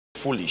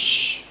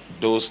foolish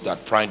those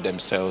that pride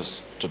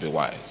themselves to be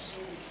wise.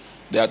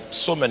 There are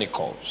so many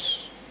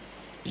calls.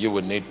 You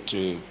will need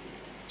to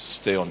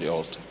stay on the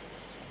altar.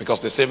 Because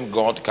the same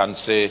God can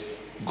say,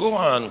 go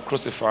and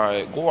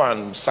crucify, go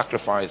and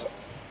sacrifice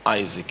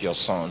Isaac, your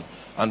son.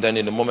 And then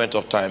in the moment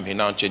of time, he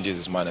now changes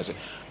his mind and says,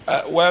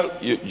 well,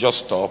 you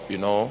just stop, you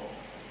know.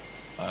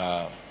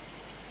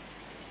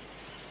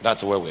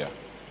 That's where we are.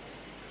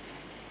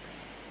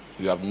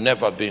 You have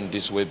never been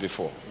this way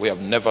before. We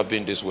have never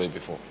been this way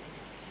before.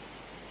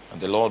 And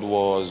the Lord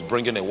was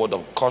bringing a word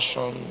of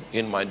caution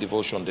in my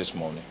devotion this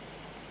morning.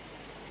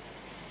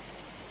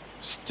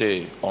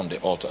 Stay on the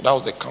altar. That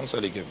was the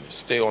counsel he gave me.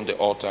 Stay on the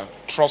altar.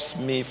 Trust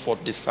me for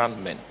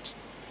discernment.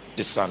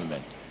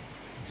 Discernment.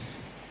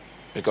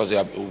 Because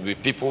there will be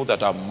people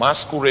that are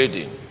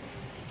masquerading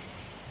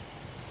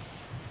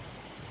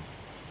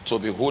to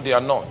be who they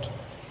are not.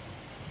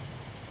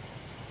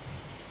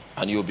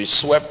 And you'll be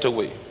swept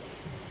away.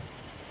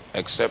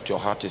 Except your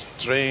heart is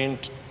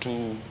trained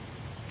to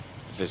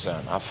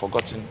discern. I've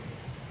forgotten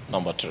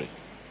number 3.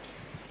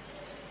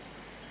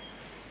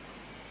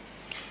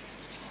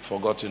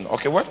 Forgotten.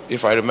 Okay, well,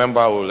 if I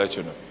remember, I will let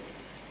you know.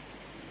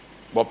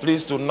 But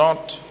please do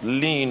not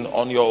lean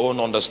on your own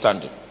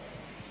understanding.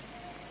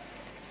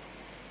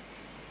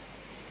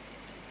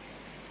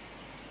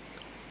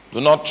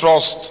 Do not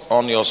trust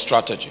on your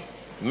strategy.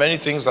 Many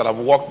things that have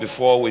worked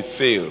before will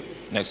fail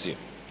next year.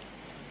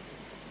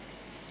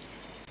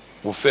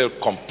 Will fail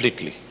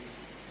completely.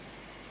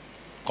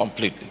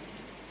 Completely.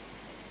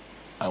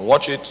 And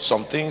watch it,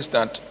 some things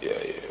that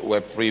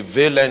were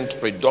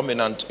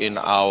predominant in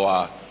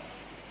our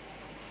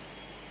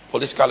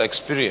political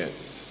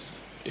experience,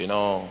 you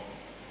know,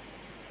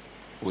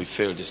 we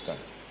fail this time.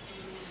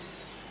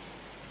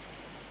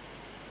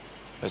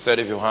 I said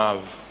if you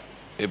have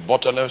a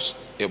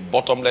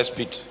bottomless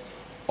pit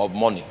of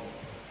money,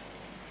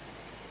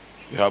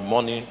 you have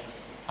money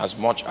as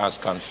much as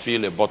can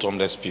fill a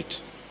bottomless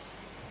pit,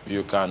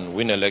 you can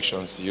win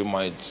elections. You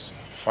might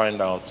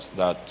find out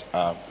that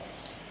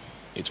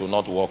it will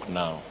not work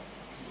now.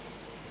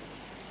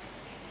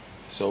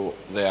 So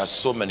there are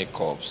so many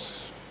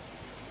curves.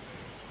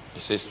 He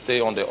says, stay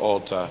on the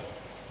altar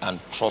and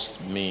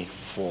trust me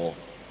for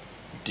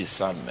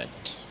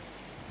discernment.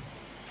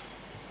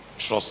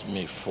 Trust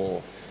me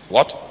for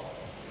what?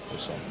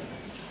 Discernment.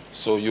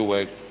 So you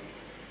were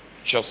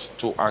just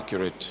too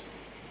accurate.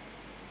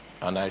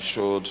 And I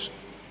showed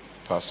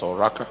Pastor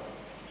Raka.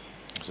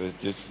 Says,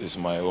 this is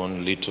my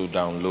own little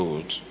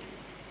download,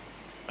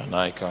 and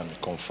I can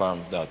confirm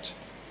that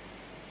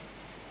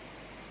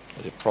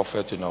the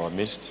prophet in our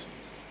midst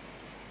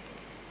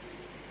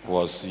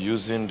was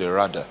using the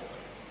radar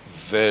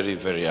very,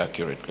 very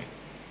accurately.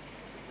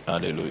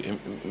 Hallelujah.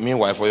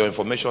 Meanwhile, for your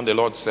information, the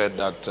Lord said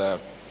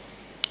that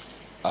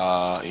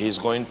he's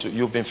going to,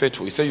 you've been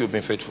faithful. He said you've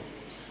been faithful.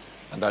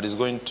 And that is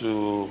going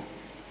to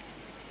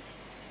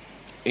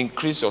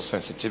increase your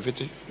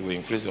sensitivity. He will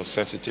increase your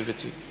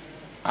sensitivity.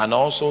 And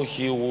also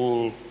he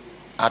will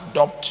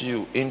adopt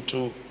you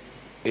into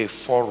a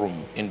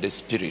forum in the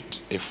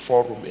spirit. A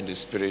forum in the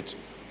spirit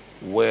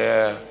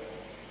where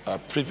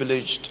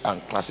privileged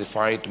and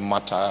classified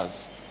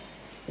matters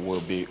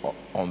will be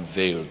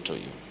unveiled to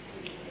you.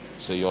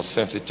 So your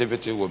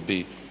sensitivity will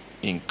be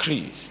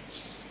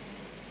increased.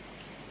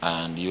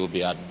 And you'll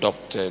be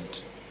adopted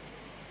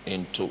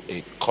into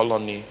a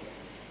colony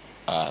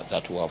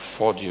that will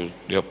afford you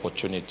the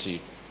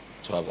opportunity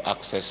to have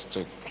access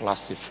to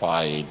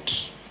classified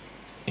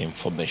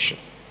information.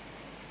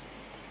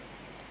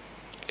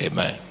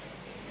 Amen.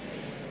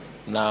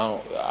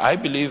 Now, I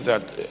believe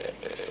that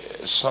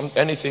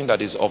anything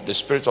that is of the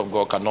Spirit of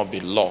God cannot be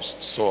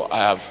lost. So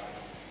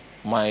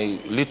my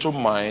little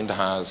mind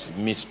has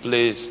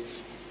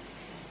misplaced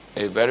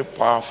a very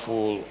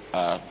powerful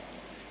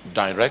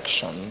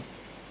direction.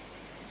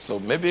 So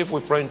maybe if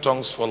we pray in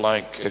tongues for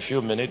like a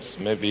few minutes,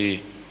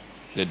 maybe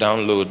the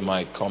download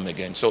might come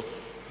again. So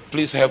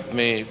please help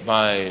me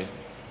by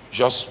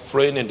just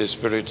praying in the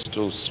Spirit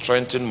to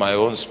strengthen my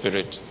own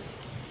spirit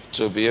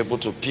to be able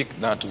to pick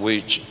that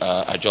which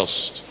I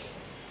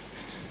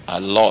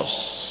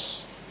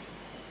lost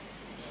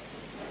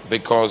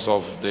because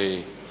of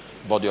the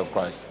body of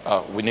Christ.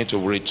 We need to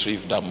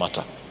retrieve that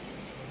matter.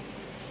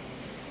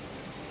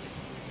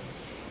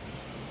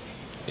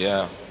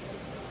 Yeah.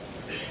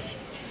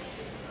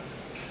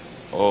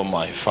 Oh,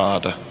 my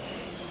Father.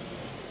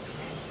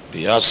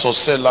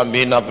 Biasosela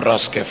mina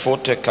braske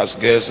fote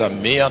kasgeza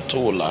mia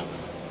tula.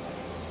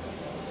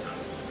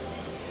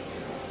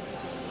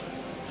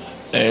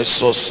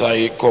 Eso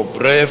saiko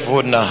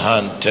brevo na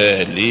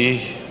hanteli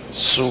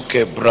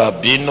suke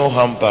brabino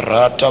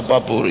hamparata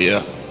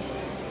baburia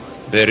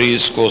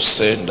berisco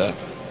senda.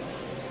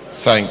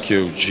 Thank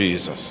you,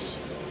 Jesus.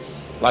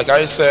 Like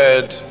I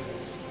said,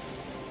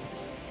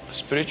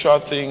 spiritual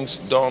things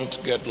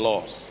don't get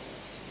lost.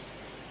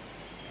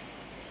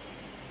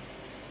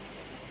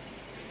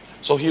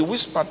 So he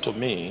whispered to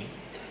me,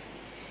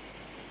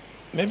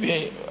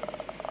 maybe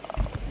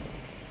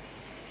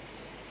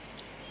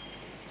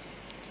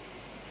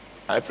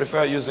I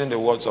prefer using the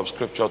words of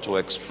scripture to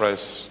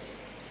express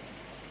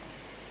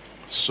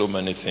So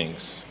many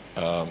things.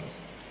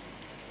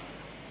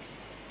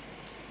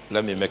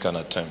 Let me make an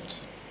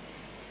attempt.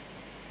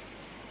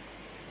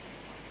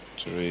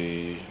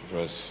 3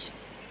 verse.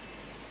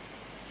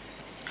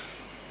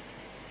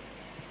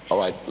 All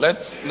right,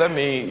 let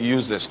me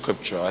use a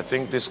scripture. I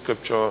think this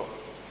scripture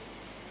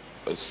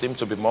seems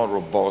to be more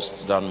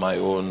robust than my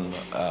own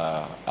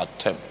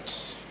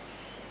attempt.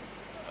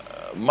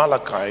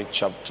 Malachi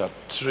chapter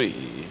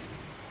 3.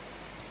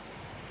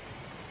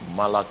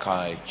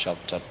 Malachi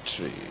chapter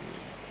 3.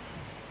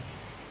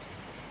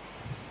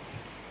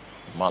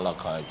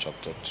 Malachi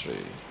chapter 3.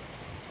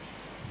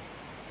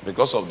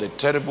 Because of the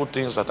terrible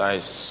things that I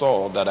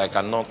saw that I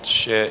cannot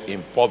share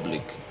in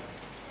public,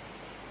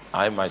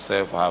 I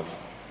myself have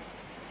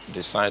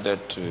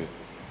decided to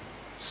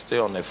stay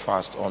on a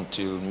fast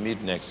until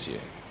mid next year.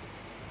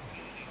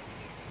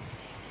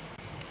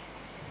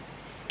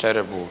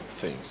 Terrible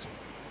things.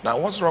 Now,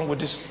 what's wrong with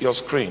this, your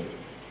screen?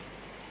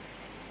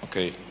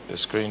 Okay, the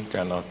screen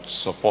cannot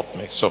support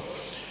me. So,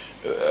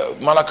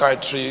 Malachi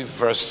 3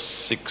 verse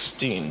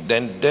 16.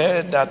 Then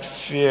they that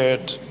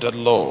feared the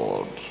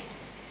Lord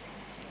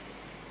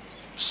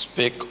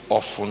spake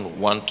often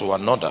one to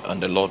another,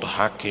 and the Lord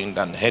hearkened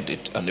and heard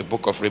it, and the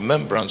book of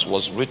remembrance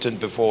was written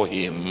before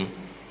him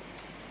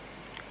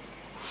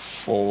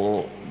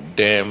for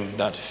them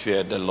that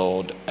feared the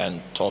Lord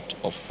and thought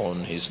upon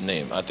his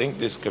name. I think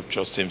this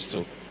scripture seems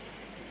to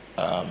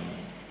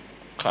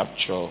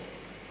capture.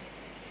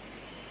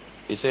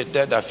 He said,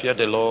 they that fear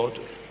the Lord,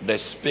 they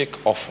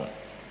spake often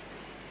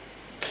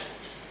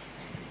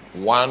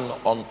one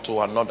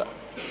unto another,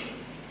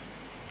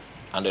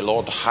 and the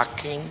Lord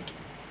hearkened,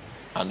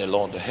 and the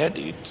Lord heard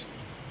it,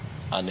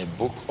 and a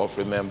book of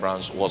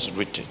remembrance was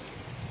written.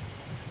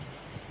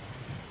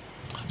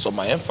 So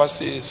my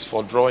emphasis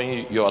for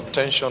drawing your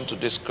attention to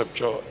this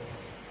scripture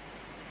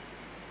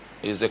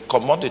is a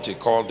commodity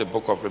called the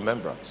book of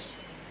remembrance.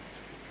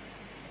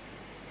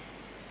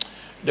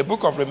 The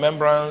book of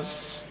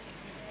remembrance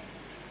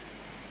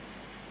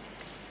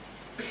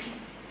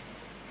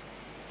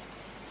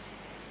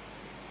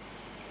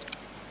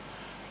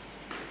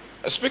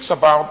speaks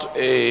about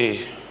a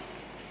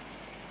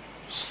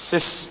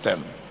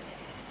system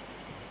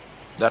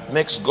that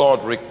makes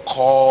God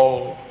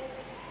recall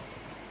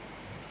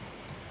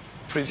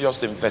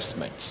previous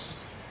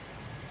investments.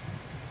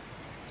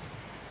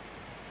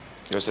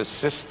 There's a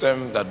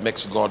system that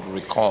makes God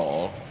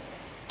recall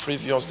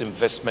previous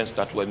investments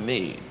that were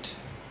made.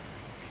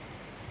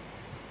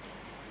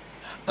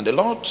 And the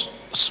Lord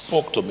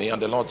spoke to me,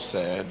 and the Lord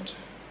said,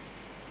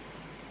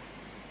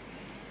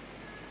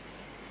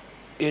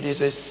 it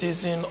is a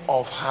season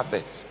of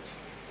harvest.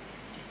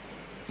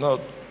 No,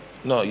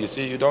 you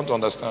see, you don't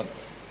understand.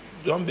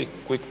 Don't be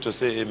quick to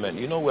say amen.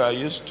 You know, we are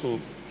used to,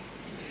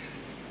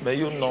 may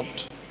you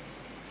not.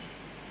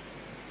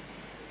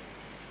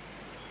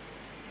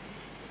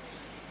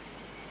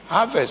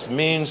 Harvest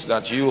means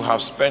that you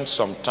have spent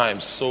some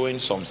time sowing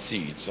some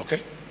seeds,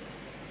 okay?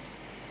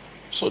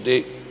 So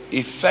the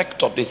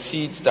effect of the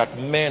seeds that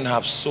men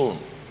have sown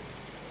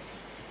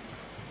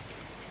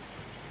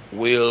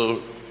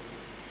will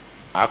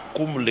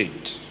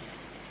accumulate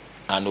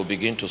and will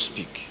begin to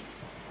speak.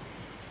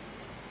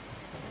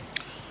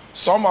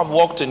 Some have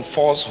walked in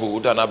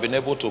falsehood and have been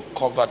able to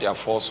cover their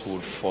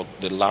falsehood for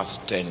the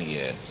last 10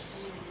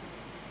 years.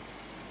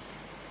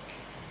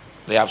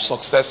 They have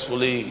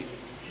successfully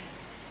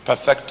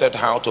perfected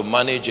how to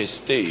manage a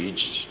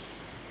stage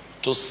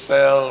to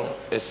sell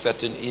a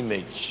certain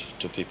image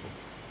to people.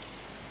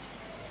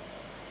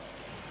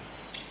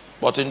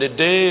 But in the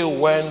day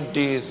when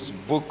this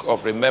book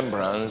of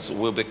remembrance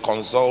will be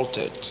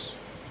consulted,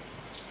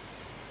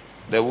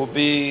 there will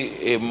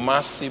be a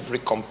massive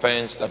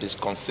recompense that is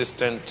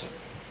consistent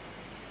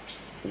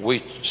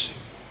with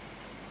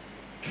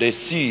the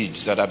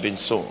seeds that have been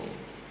sown.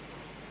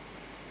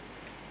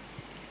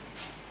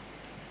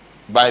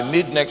 By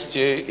mid next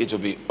year, it will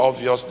be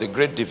obvious the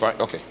great divine.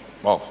 Okay,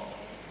 oh,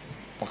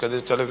 okay,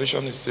 the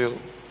television is still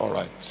all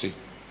right. See,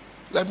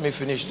 let me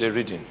finish the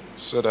reading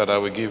so that I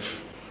will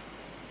give.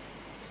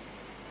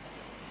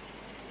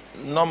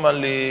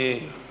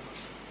 Normally,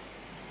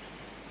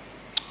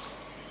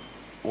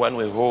 when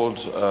we hold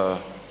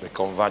the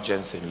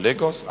convergence in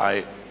Lagos,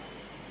 I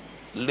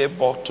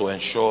labor to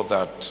ensure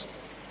that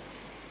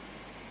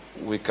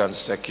we can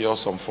secure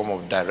some form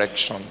of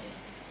direction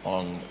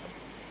on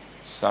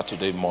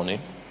Saturday morning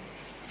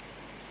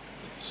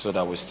so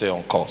that we stay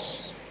on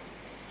course.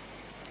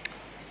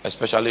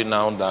 Especially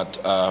now that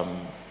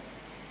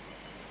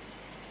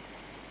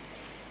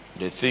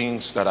the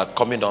things that are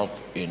coming up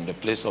in the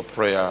place of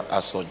prayer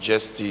are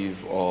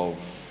suggestive of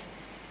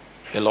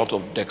a lot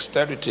of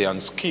dexterity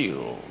and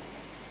skill.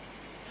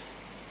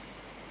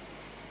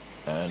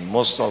 And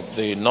most of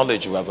the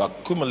knowledge we have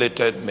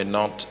accumulated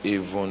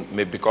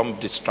may become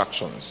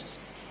distractions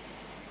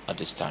at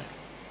this time.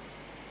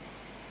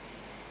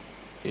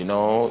 You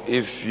know,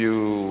 if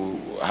you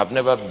have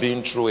never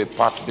been through a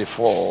path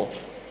before,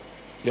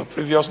 your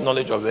previous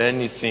knowledge of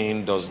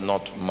anything does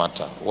not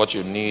matter. What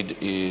you need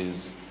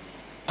is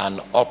an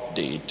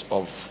update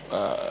of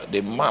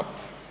the map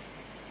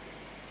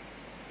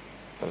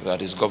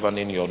that is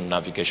governing your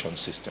navigation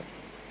system.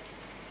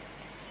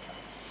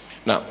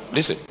 Now,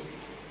 listen.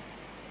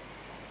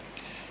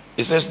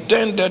 It says,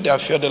 then they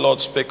that fear the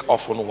Lord spake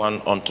often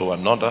one unto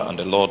another, and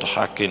the Lord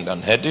hearkened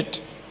and heard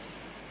it.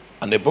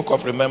 And a book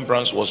of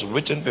remembrance was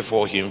written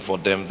before him for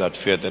them that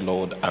fear the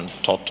Lord and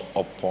thought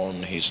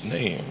upon his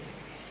name.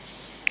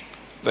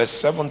 Verse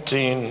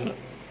 17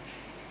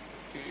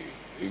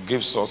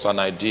 gives us an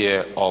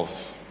idea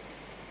of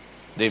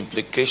the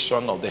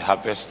implication of the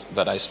harvest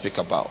that I speak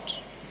about.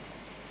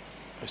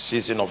 A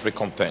season of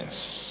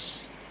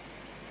recompense.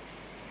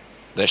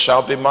 There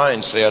shall be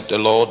mine, saith the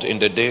Lord, in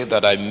the day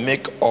that I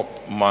make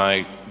up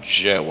my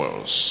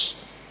jewels.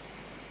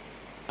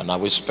 And I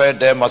will spare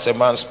them as a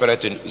man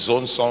spareth in his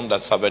own son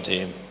that serveth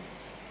him.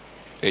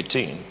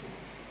 18.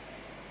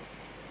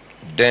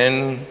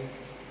 Then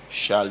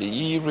shall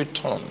ye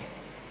return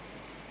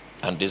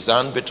and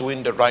discern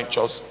between the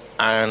righteous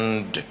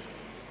and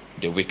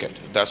the wicked.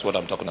 That's what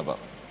I'm talking about.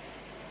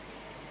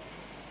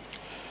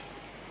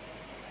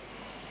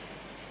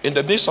 In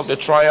the midst of the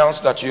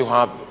trials that you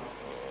have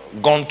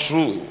gone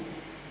through,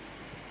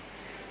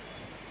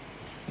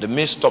 the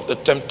midst of the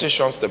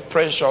temptations, the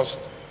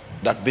pressures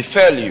that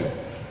befell you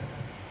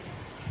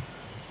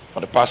for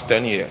the past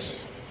 10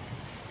 years,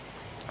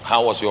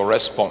 how was your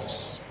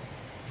response?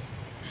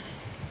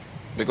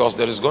 Because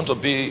there is going to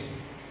be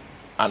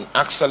an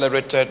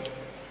accelerated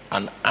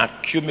and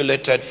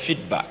accumulated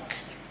feedback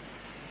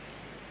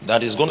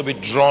that is going to be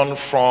drawn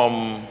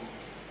from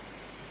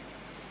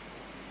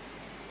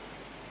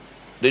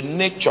the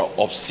nature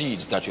of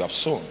seeds that you have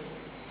sown.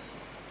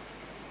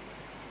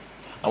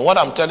 And what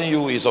I'm telling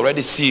you is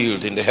already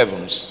sealed in the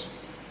heavens,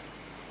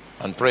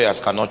 and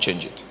prayers cannot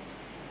change it.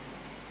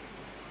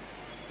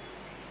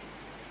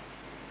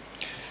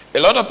 A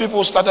lot of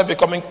people started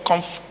becoming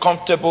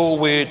comfortable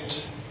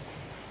with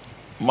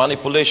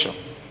manipulation.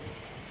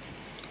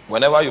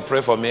 Whenever you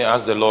pray for me,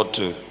 ask the Lord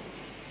to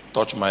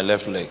touch my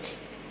left leg.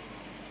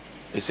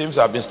 It seems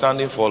I've been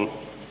standing for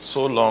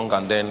so long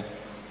and then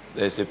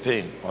there's a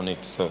pain on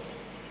it. So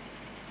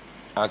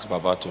ask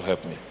Baba to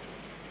help me.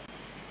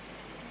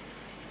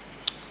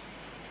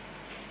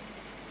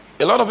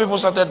 A lot of people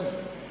started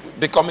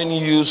becoming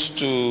used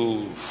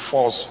to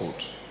falsehood.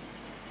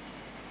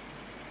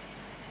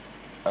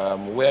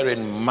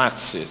 Wearing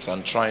masks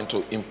and trying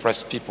to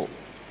impress people.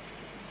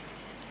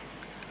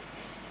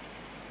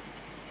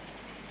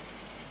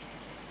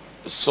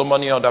 So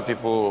many other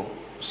people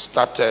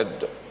started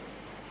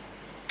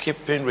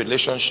keeping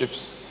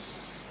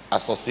relationships,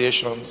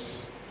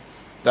 associations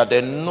that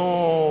they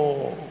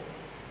know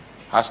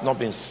has not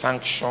been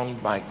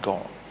sanctioned by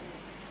God.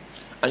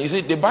 And you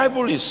see, the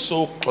Bible is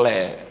so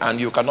clear, and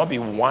you cannot be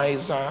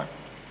wiser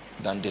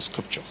than the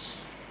scriptures.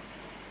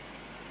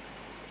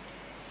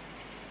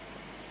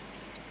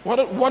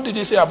 What did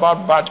he say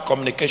about bad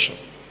communication?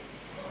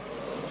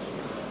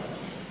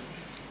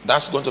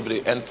 That's going to be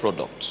the end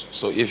product.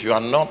 So if you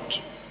are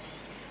not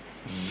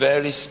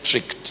very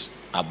strict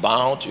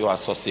about your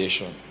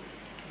association,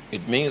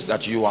 it means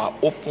that you are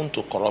open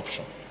to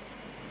corruption.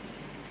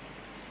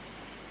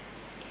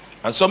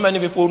 And so many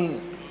people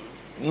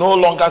no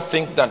longer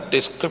think that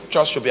the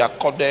scripture should be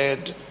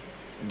accorded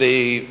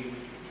the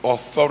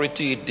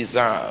authority it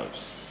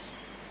deserves.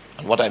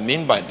 And what I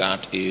mean by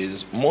that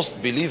is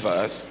most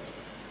believers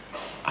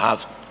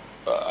have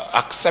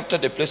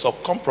accepted a place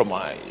of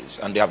compromise,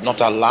 and they have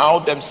not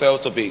allowed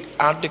themselves to be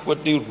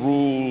adequately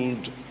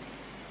ruled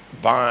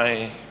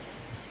by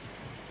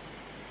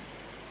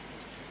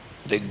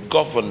the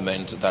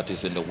government that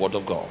is in the Word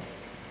of God.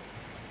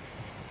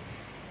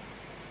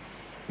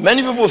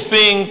 Many people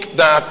think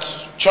that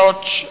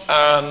church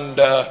and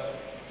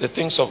the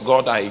things of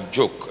God are a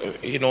joke.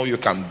 You know, you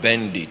can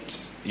bend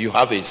it. You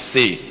have a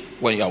say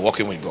when you are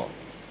walking with God.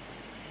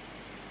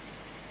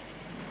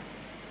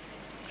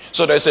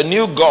 So there's a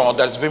new God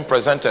that's been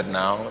presented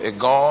now, a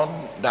God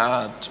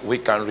that we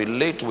can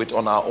relate with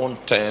on our own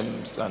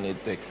terms, and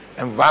the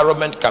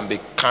environment can be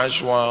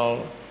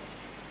casual,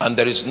 and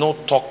there is no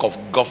talk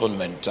of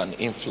government and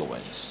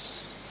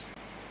influence.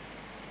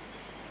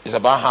 It's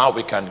about how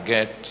we can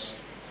get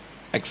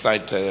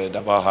excited,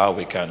 about how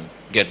we can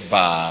get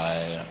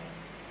by.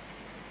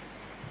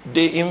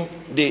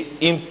 The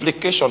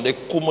implication, the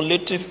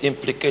cumulative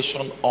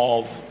implication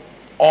of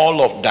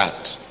all of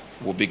that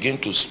will begin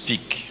to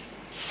speak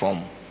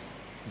from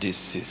this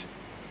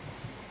season.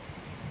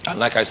 And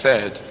like I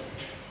said,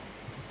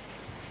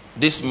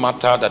 this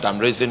matter that I'm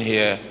raising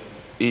here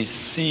is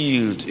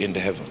sealed in the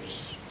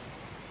heavens.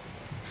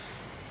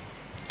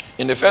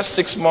 In the first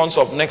 6 months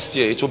of next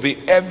year, it will be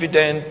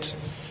evident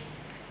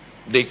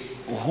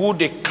who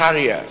the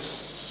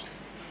carriers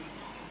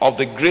of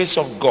the grace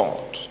of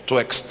God to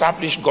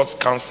establish God's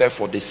counsel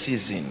for the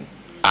season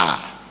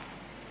are.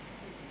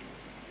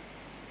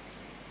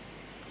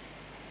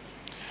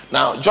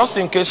 Now, just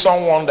in case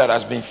someone that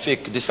has been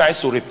fake decides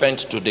to repent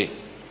today,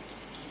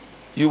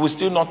 you will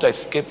still not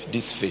escape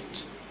this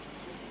fate,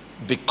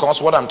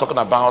 because what I'm talking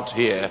about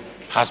here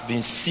has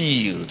been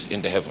sealed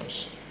in the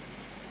heavens.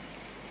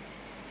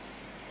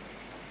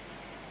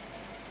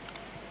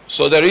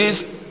 So there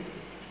is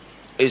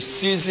a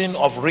season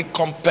of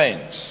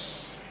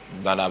recompense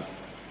that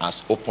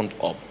has opened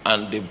up,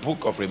 and the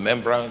book of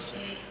remembrance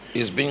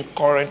is being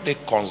currently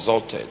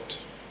consulted,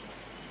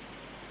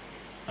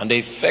 and the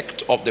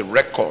effect of the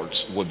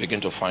records will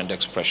begin to find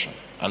expression.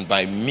 And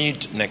by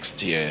mid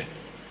next year,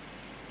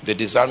 the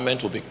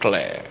discernment will be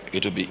clear.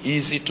 It will be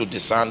easy to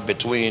discern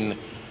between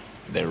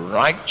the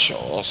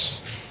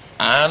righteous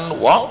and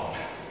what?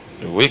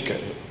 The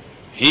wicked.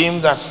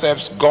 Him that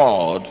serves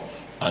God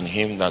and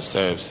him that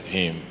serves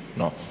him.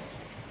 No.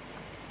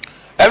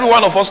 Every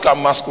one of us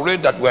can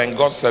masquerade that we're in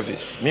God's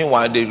service.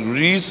 Meanwhile, the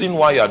reason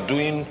why you are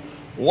doing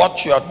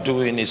what you are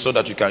doing is so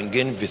that you can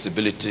gain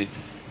visibility,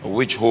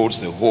 which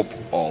holds the hope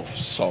of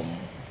some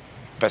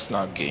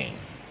personal gain.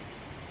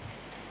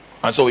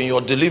 And so in your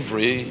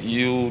delivery,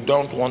 you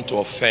don't want to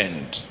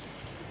offend,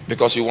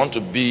 because you want to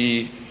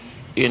be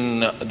in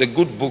the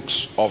good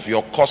books of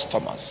your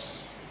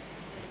customers,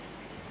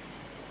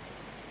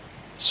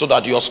 so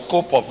that your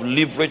scope of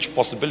leverage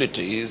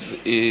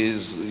possibilities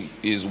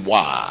is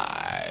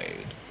wide.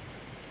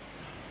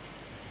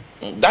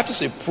 That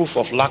is a proof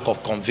of lack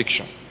of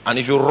conviction. And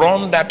if you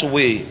run that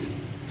way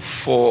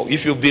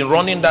if you've been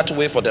running that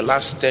way for the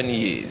last 10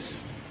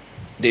 years,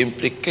 the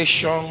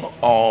implication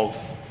of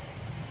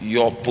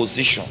your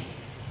position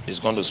is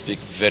going to speak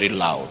very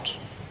loud.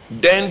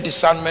 Then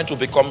discernment will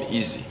become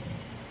easy,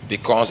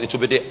 because it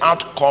will be the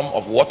outcome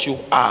of what you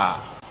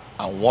are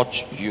and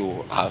what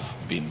you have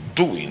been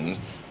doing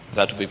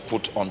that will be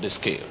put on the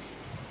scale.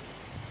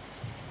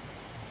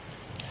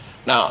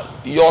 Now,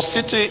 your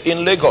city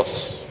in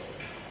Lagos,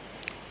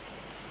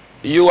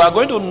 you are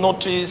going to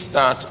notice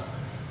that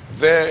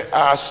there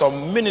are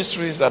some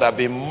ministries that have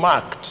been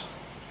marked,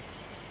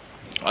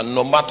 and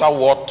no matter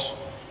what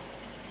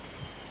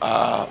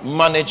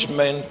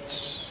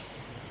management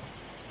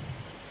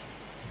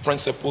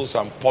principles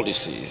and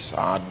policies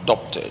are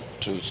adopted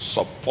to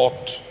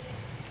support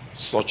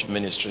such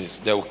ministries,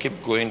 they will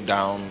keep going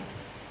down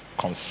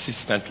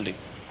consistently.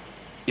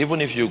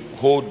 Even if you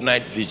hold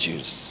night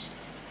vigils,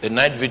 the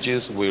night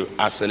vigils will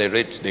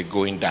accelerate the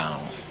going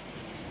down.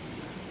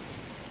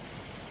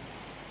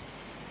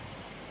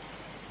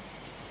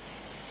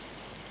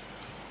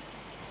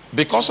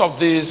 Because of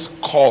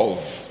this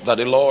carve that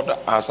the Lord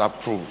has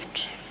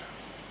approved,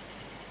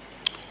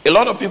 a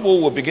lot of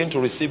people will begin to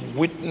receive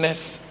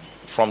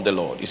witness from the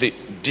Lord. You see,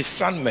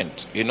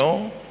 discernment,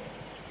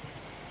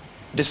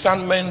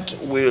 discernment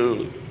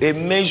a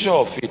measure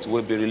of it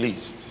will be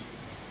released,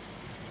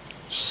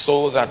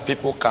 so that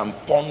people can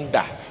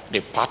ponder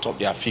the path of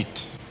their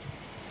feet,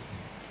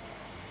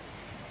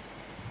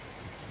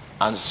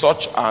 and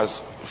such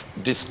as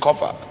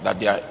discover that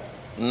they are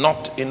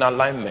not in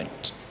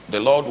alignment. The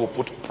Lord will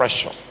put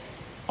pressure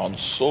on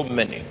so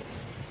many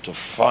to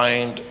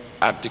find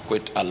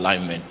adequate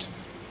alignment,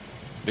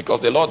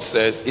 because the Lord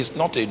says it's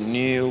not a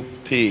new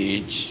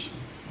page,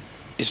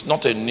 it's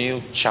not a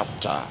new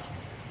chapter,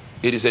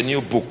 it is a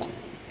new book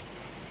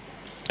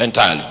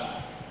entirely.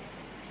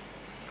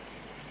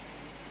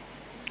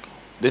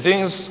 The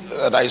things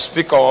that I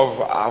speak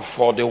of are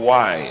for the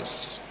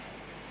wise,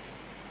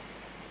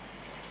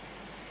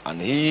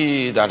 and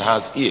he that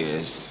has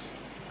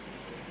ears,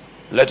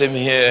 let him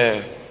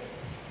hear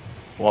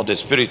what the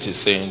Spirit is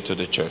saying to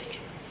the church.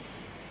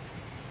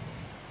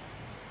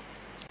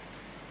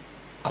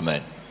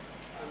 Amen.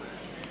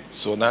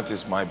 So that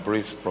is my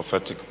brief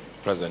prophetic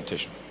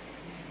presentation.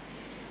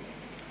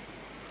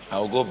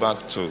 I'll go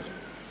back to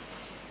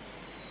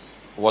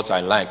what I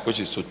like, which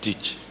is to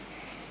teach.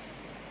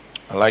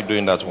 I like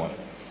doing that one.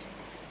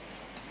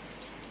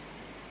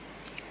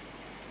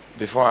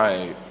 Before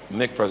I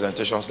make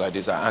presentations like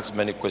this, I ask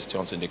many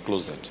questions in the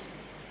closet.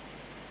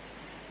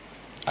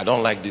 I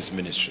don't like this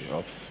ministry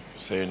of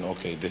saying,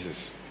 okay, this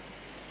is.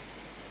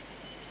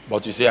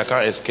 But you see, I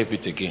can't escape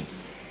it again.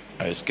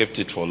 I escaped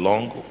it for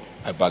long.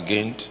 I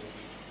bargained.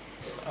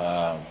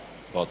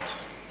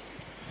 But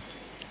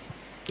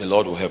the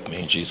Lord will help me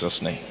in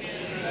Jesus' name.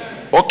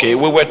 Okay,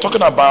 we were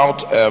talking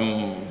about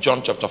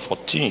John chapter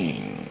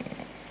 14.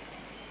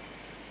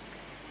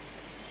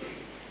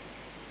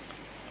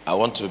 I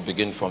want to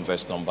begin from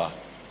verse number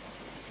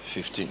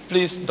 15.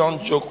 Please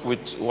don't joke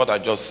with what I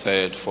just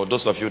said. For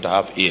those of you that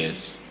have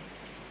ears,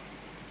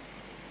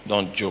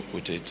 don't joke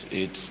with it.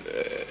 It's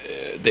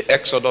the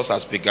Exodus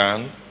has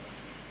begun,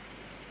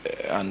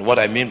 and what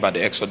I mean by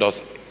the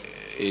Exodus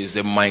is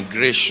the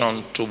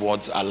migration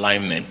towards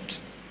alignment.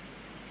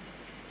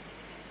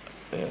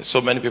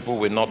 So many people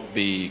will not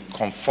be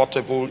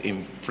comfortable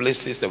in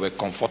places they were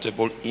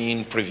comfortable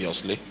in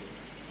previously.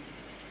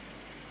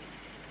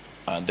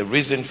 And the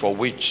reason for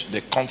which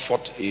the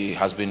comfort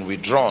has been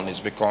withdrawn is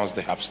because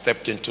they have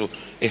stepped into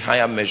a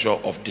higher measure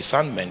of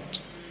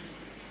discernment.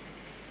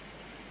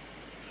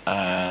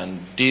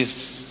 And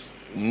this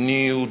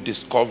new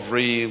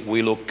discovery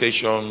will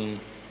occasion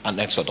an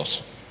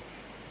exodus,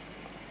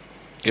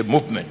 a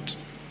movement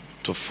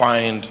to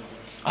find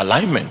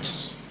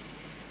alignment.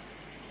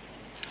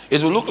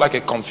 It will look like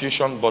a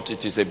confusion, but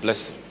it is a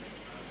blessing.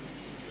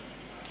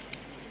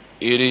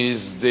 It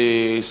is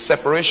the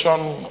separation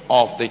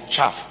of the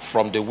chaff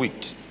from the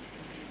wheat.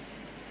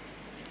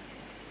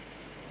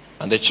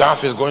 And the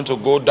chaff is going to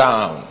go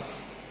down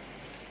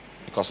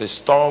because a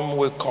storm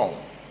will come.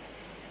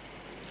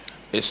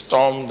 A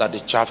storm that the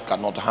chaff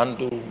cannot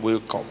handle will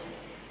come.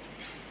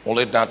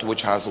 Only that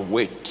which has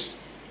weight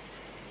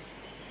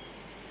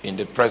in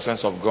the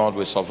presence of God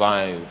will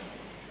survive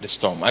the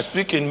storm. I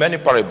speak in many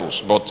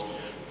parables, but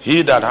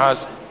he that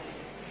has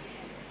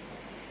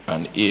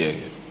an ear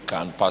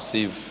can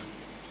perceive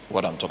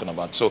what I'm talking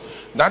about. So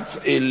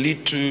that's a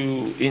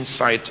little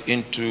insight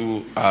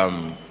into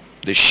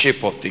the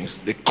shape of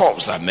things. The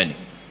curves are many.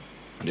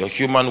 And your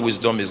human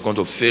wisdom is going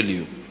to fail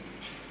you.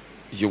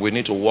 You will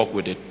need to walk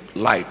with a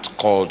light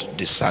called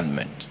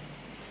discernment.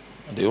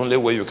 And the only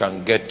way you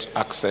can get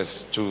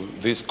access to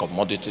this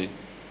commodity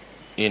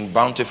in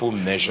bountiful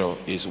measure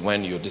is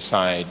when you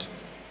decide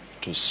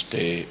to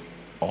stay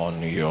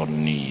on your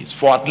knees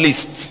for at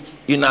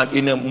least, in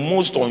a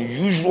most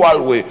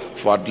unusual way,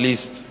 for at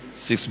least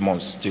 6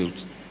 months till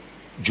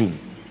June.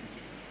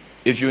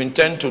 If you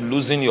intend to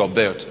loosen your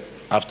belt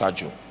after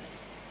June,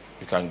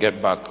 you can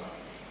get back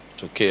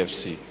to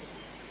KFC, you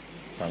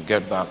can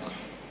get back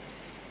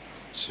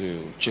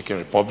to Chicken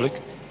Republic.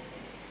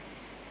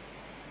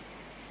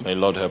 May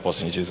Lord help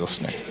us in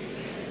Jesus' name.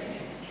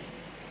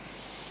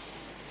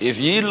 If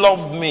ye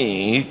love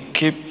me,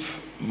 keep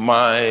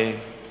my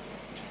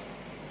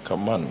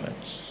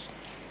commandments.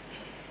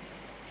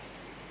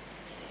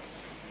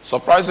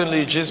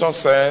 Surprisingly, Jesus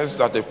says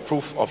that the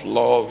proof of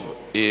love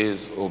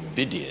is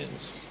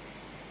obedience.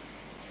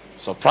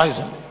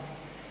 Surprisingly.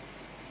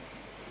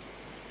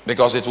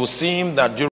 Because it will seem that during